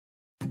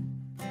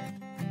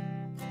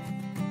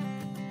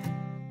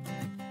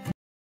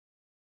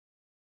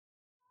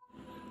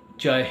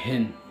Jai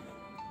Hind.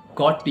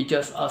 God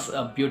teaches us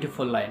a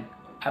beautiful line.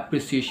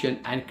 Appreciation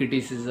and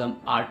criticism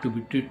are to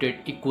be treated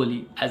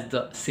equally as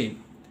the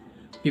same.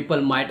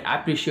 People might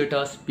appreciate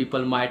us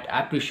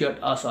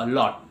a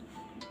lot.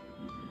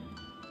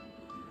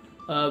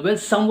 When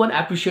someone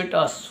appreciates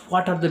us,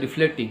 what are they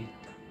reflecting?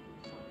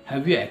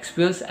 Have you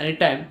experienced any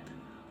time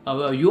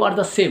you are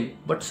the same,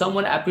 but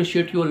someone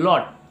appreciates you a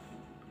lot?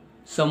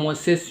 Someone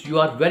says you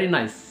are very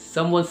nice.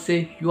 Someone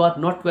says you are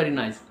not very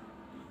nice.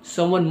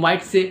 Someone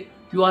might say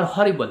you are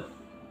horrible.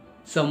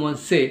 Someone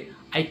say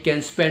I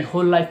can spend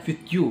whole life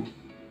with you.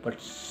 But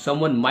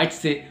someone might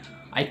say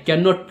I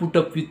cannot put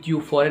up with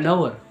you for an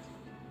hour.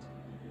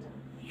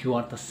 You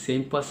are the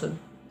same person.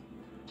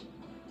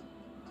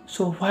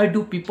 So why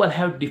do people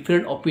have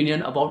different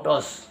opinion about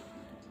us?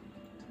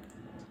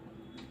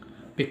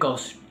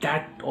 Because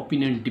that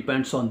opinion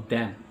depends on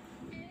them.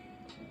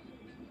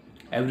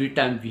 Every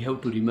time we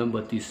have to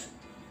remember this.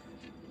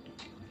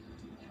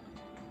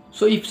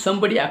 So if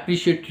somebody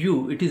appreciates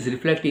you, it is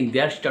reflecting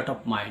their state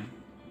of mind.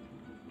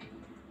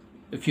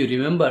 If you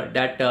remember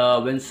that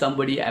when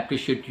somebody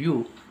appreciates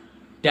you,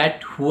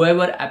 that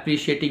whoever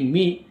appreciating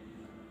me,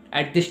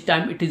 at this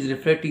time it is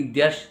reflecting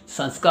their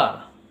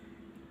sanskar.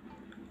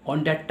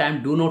 On that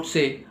time, do not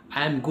say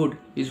I am good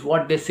is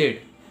what they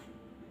said.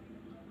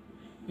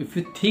 If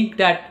you think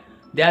that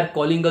they are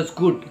calling us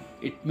good,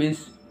 it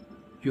means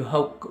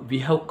we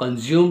have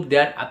consumed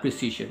their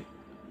appreciation.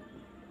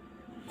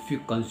 If you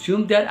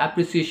consume their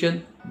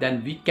appreciation,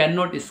 then we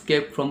cannot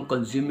escape from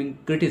consuming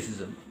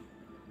criticism.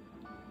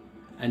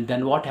 And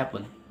then what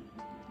happen?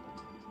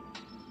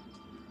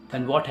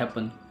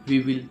 We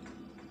will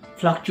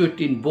fluctuate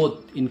in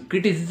both in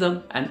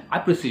criticism and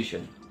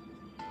appreciation.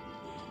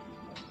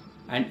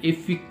 And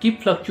if we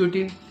keep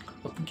fluctuate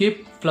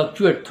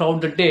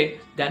throughout the day,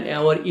 then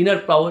our inner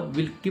power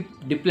will keep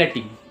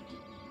depleting.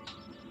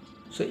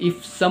 So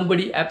if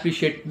somebody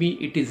appreciates me,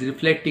 it is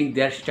reflecting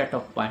their state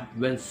of mind.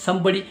 When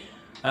somebody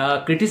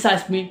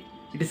criticizes me,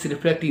 it is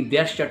reflecting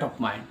their state of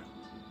mind.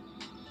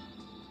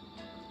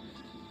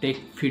 Take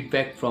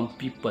feedback from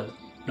people,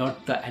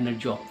 not the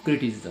energy of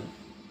criticism.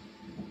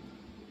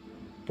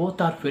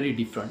 Both are very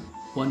different.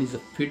 One is a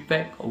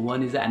feedback, or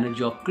one is the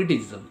energy of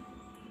criticism.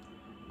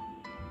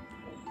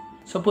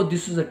 Suppose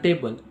this is a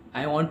table.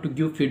 I want to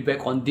give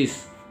feedback on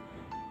this.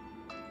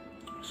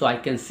 So I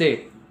can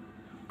say,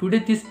 today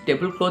this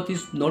tablecloth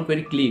is not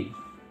very clean.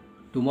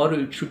 Tomorrow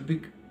it should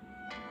be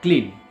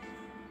clean.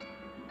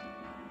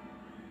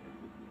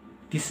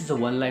 This is a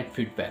one-line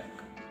feedback.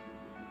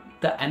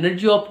 The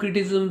energy of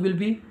criticism will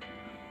be,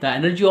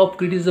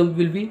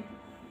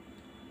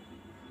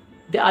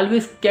 they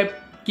always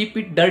keep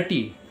it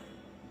dirty.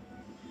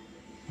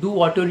 Do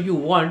whatever you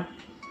want,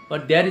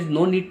 but there is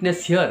no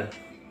neatness here.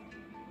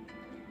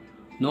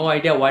 No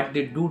idea what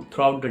they do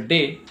throughout the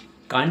day.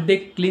 Can't they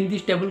clean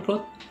this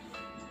tablecloth?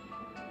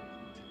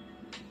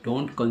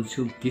 Don't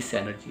consume this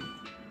energy,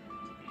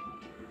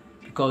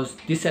 because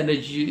this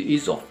energy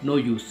is of no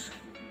use.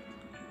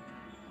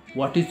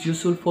 What is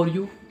useful for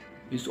you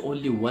is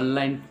only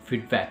one-line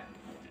feedback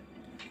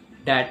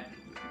that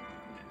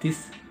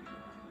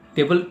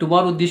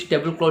tomorrow this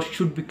tablecloth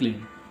should be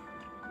clean.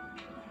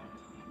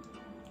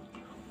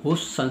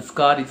 Whose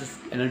sanskar is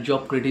energy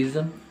of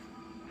criticism?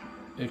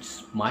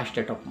 It's my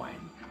state of mind.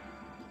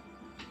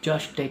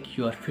 Just take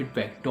your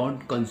feedback.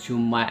 Don't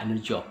consume my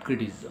energy of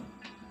criticism.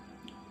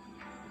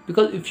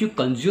 Because if you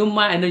consume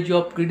my energy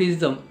of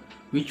criticism,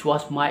 which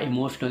was my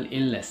emotional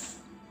illness,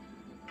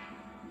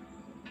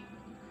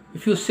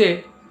 if you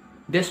say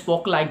they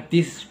spoke like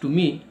this to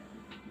me,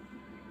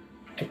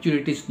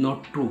 actually it is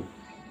not true.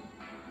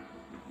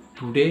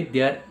 Today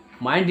their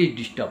mind is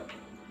disturbed.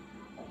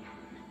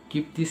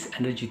 Keep this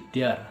energy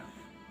there.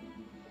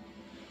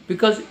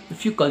 Because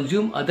if you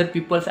consume other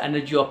people's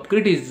energy of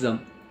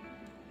criticism,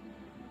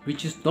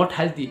 which is not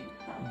healthy,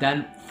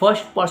 then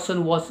first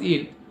person was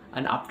ill,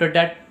 and after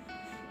that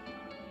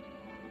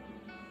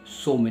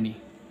so many.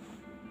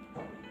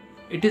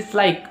 It is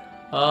like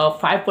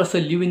 5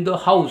 person live in the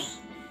house,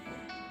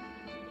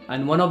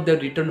 and one of them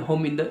return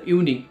home in the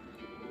evening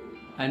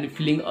and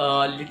feeling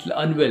a little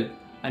unwell,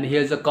 and he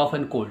has a cough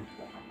and cold.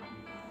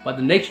 But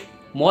the next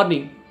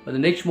morning,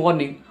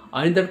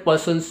 another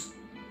person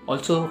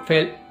also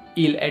fell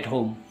ill at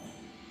home.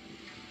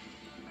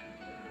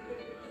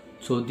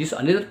 So this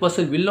another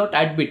person will not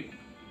admit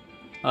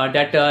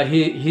that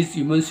his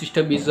immune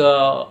system is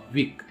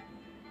weak.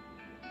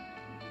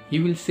 He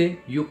will say,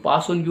 you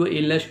pass on your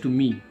illness to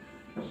me.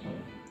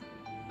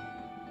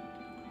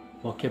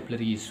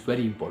 Vocabulary is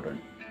very important.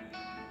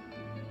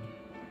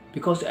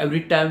 Because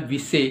every time we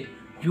say,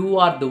 you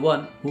are the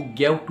one who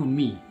gave to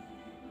me,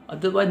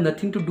 otherwise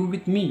nothing to do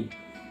with me.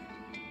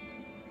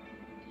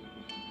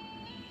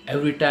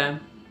 Every time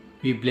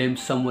we blame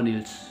someone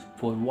else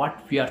for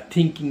what we are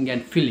thinking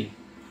and feeling,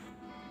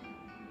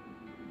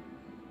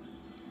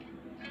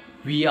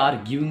 we are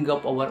giving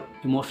up our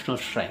emotional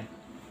strength.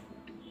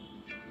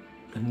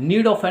 The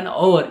need of an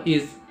hour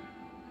is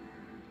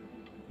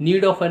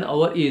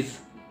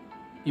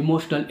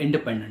emotional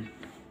independence.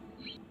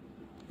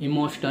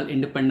 Emotional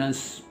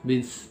independence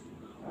means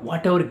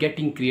whatever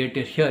getting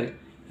created here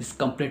is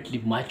completely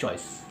my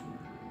choice.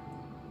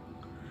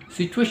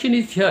 Situation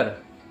is here.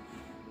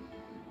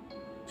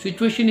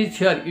 Situation is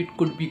here. It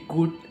could be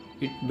good.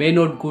 It may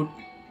not good.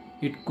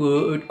 It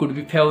could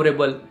be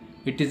favorable.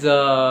 It is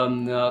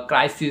a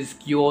crisis,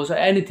 chaos, or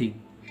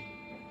anything.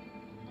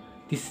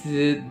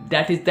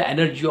 That is the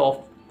energy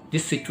of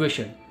this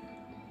situation.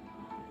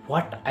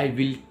 What I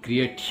will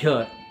create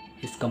here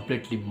is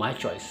completely my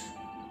choice.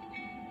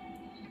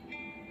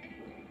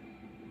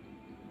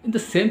 In the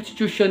same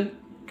situation,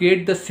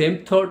 create the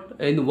same thought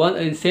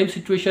in same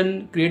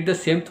situation. Create the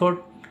same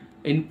thought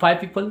in 5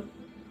 people.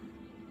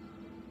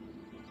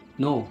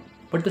 No,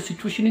 but the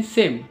situation is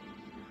same.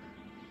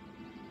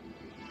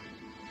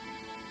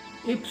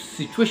 If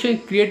situation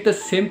create the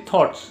same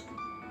thoughts,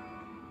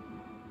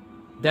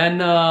 then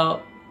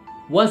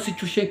one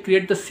situation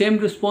create the same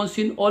response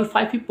in all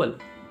 5 people.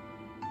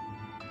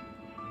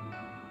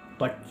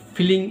 But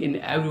feeling in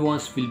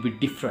everyone's will be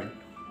different.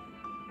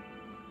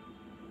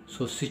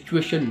 So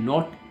situation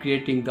not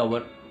creating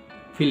our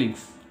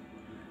feelings.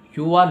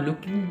 You are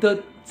looking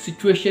the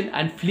situation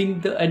and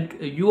feeling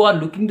you are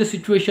looking the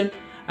situation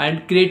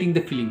and creating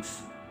the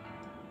feelings.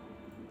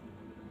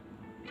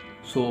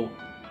 So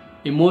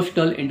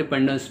emotional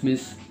independence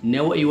means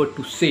never ever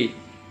to say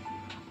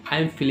I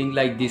am feeling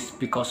like this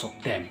because of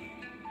them,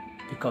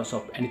 because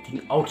of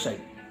anything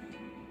outside.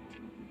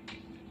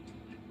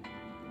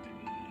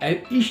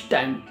 And each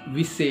time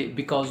we say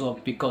because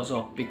of,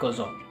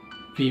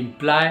 we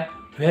imply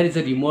where is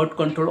the remote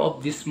control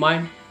of this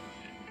mind?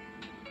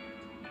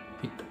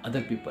 With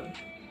other people.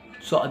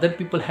 So other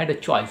people had a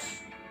choice.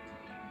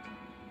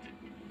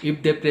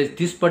 If they press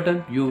this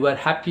button, you were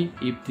happy.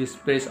 If this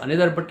press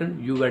another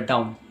button, you were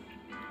down.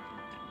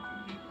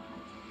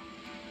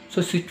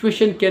 So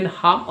situation can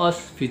harm us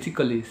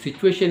physically.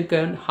 Situation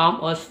can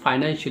harm us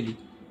financially.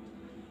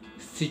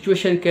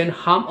 Situation can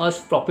harm us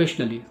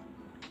professionally.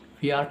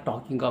 We are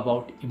talking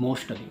about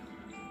emotionally.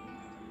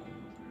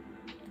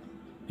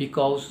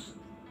 Because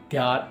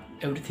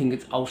everything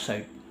is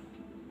outside.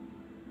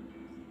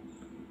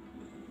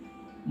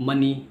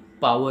 Money,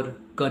 power,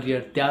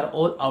 career, they are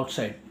all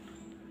outside.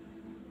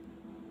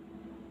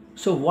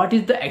 So what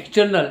is the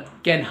external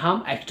can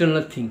harm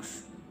external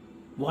things.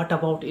 What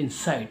about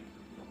inside?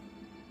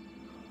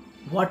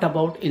 What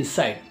about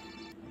inside?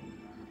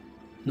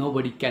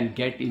 Nobody can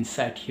get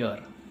inside here.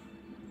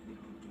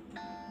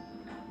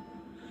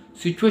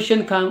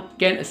 Situation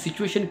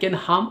can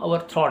harm our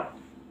thought,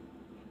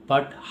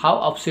 but how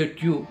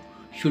upset you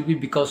should be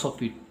because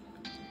of it.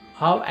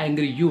 How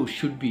angry you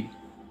should be.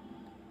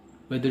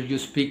 Whether you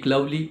speak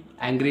loudly,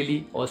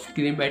 angrily, or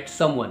scream at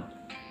someone.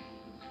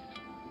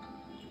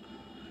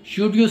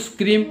 Should you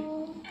scream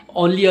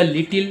only a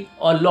little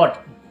or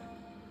lot?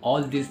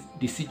 All this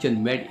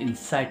decision made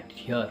inside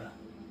here.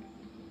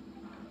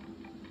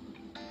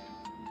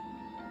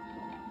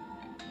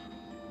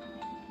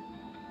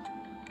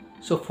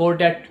 So for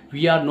that,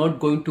 we are not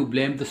going to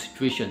blame the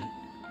situation.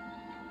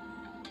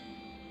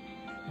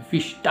 If we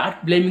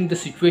start blaming the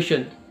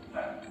situation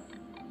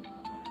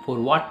for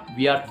what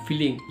we are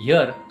feeling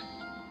here,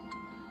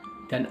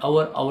 then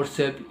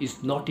ourself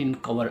is not in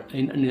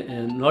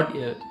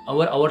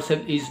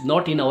ourself is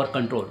not in our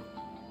control.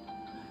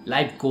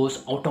 Life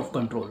goes out of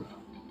control.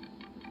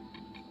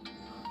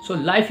 So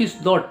life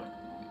is not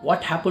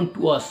what happened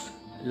to us.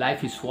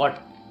 Life is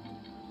what?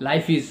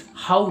 Life is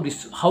how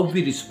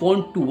we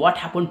respond to what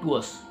happened to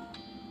us.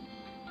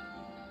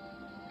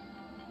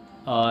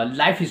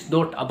 Life is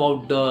not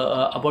about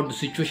the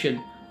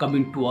situation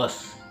coming to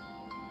us.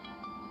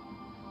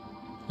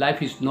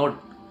 Life is not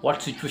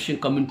what situation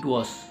coming to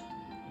us.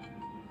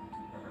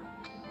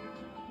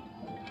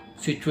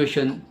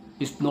 Situation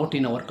is not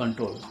in our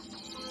control.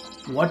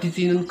 What is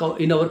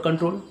in our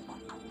control?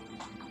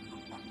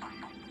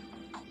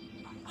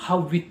 How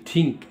we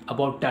think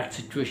about that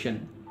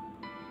situation.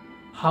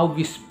 How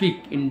we speak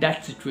in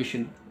that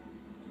situation.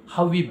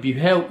 How we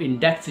behave in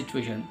that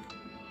situation.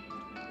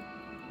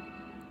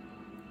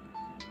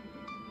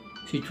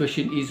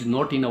 Situation is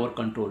not in our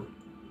control.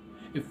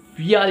 If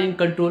we are in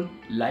control,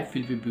 life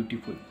will be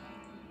beautiful.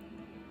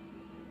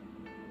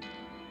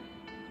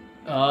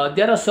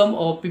 There are some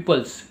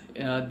peoples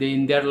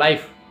in their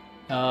life,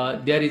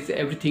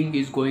 everything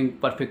is going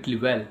perfectly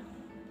well,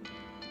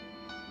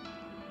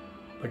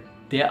 but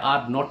they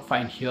are not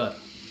fine here.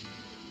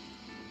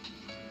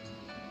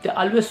 They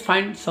always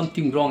find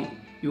something wrong,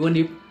 even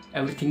if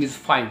everything is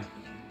fine.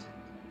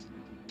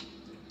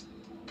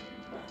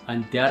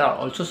 And there are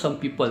also some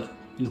people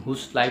in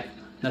whose life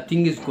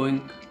nothing is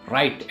going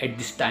right at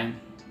this time,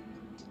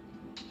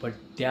 but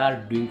they are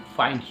doing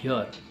fine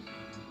here.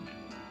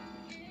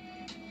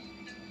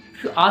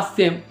 If you ask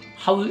them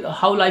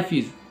how life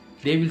is,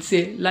 they will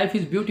say life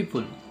is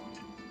beautiful.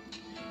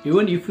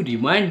 Even if you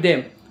remind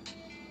them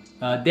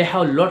they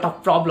have a lot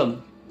of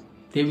problems,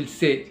 they will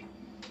say,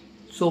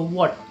 so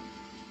what?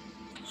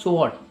 So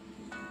what?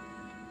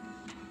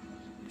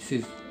 This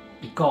is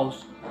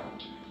because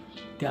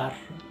they are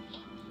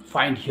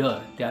fine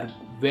here, they are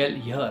well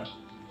here.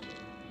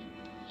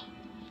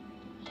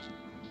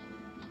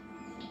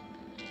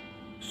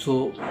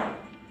 So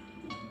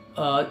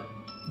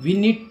we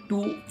need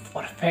to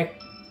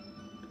perfect.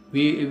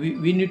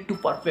 We need to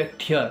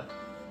perfect here.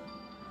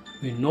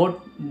 We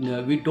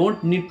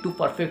don't need to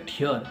perfect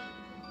here.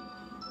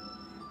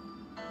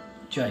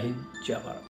 Jai Hind, Jai Bharat.